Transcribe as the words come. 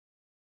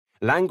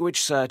Language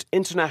Cert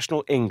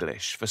International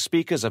English for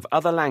speakers of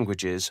other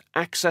languages,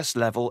 Access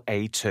Level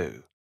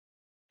A2.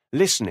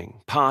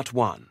 Listening, Part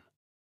 1.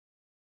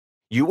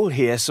 You will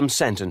hear some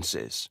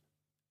sentences.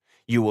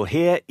 You will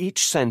hear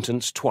each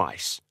sentence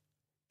twice.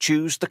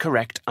 Choose the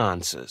correct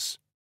answers.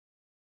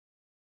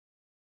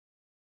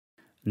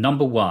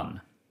 Number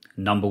 1.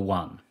 Number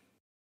 1.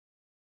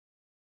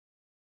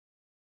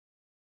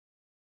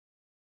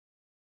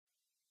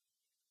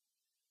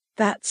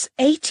 That's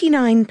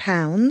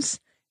 £89,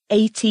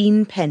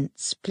 18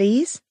 pence,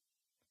 please.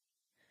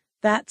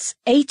 That's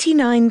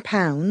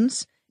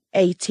 £89,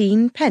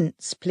 18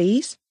 pence,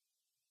 please.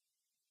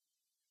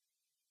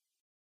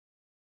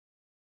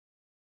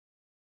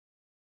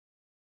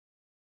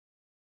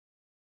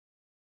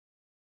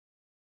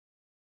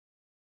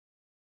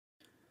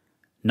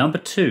 Number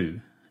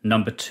 2.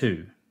 Number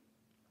 2.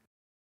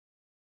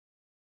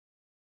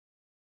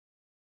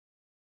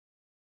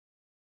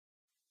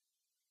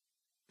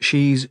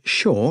 She's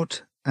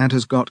short and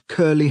has got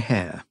curly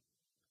hair.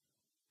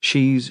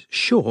 She's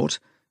short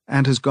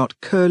and has got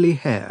curly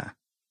hair.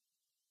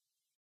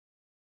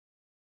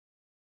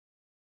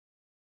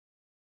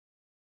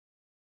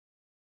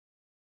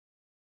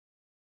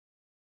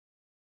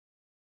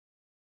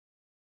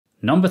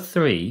 Number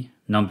 3.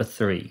 Number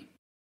 3.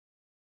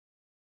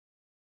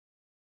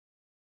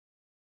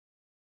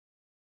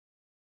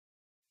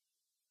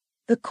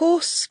 The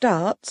course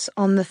starts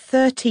on the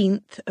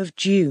 13th of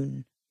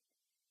June.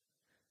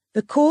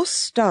 The course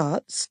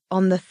starts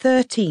on the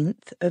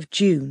 13th of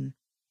June.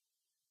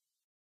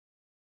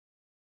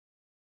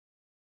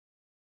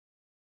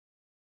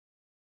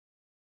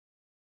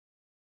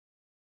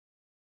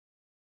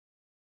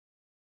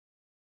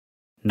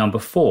 Number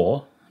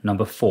 4.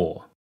 Number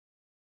 4.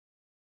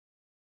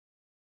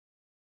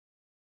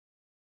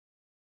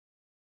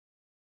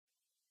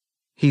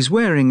 He's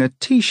wearing a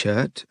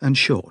t-shirt and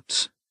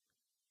shorts.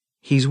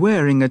 He's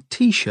wearing a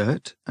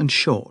t-shirt and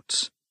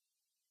shorts.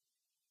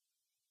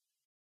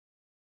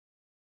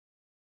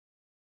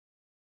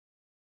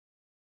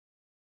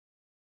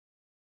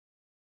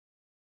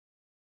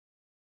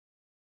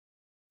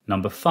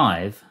 Number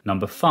 5.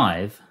 Number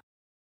 5.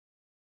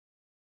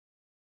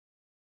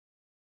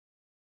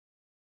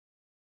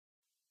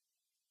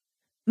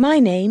 My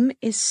name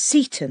is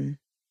Seaton.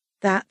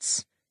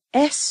 That's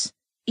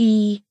S-E-A-T-O-N.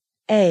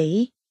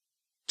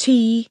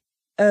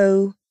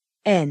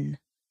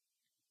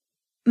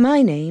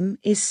 My name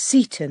is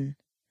Seaton.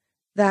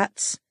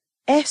 That's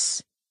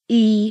S-E-A-T-O-N.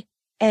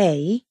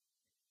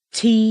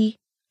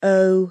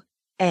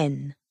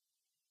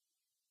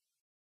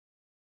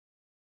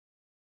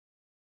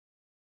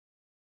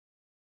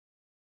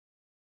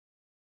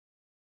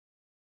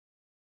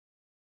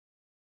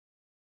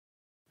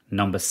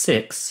 Number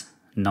 6.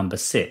 Number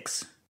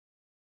 6.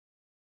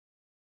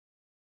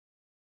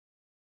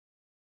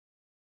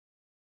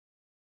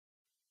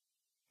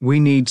 We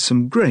need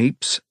some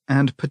grapes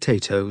and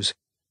potatoes.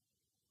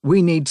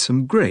 We need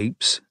some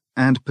grapes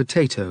and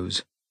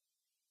potatoes.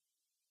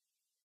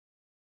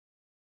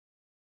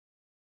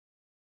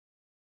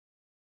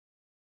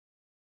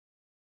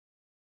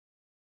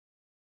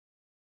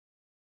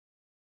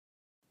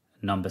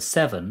 Number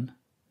 7.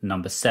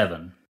 Number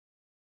 7.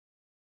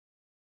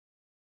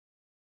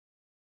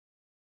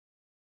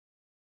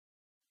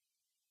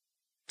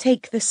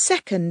 Take the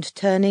second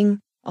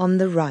turning on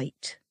the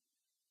right.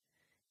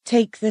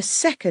 Take the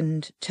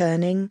second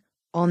turning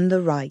on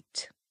the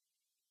right.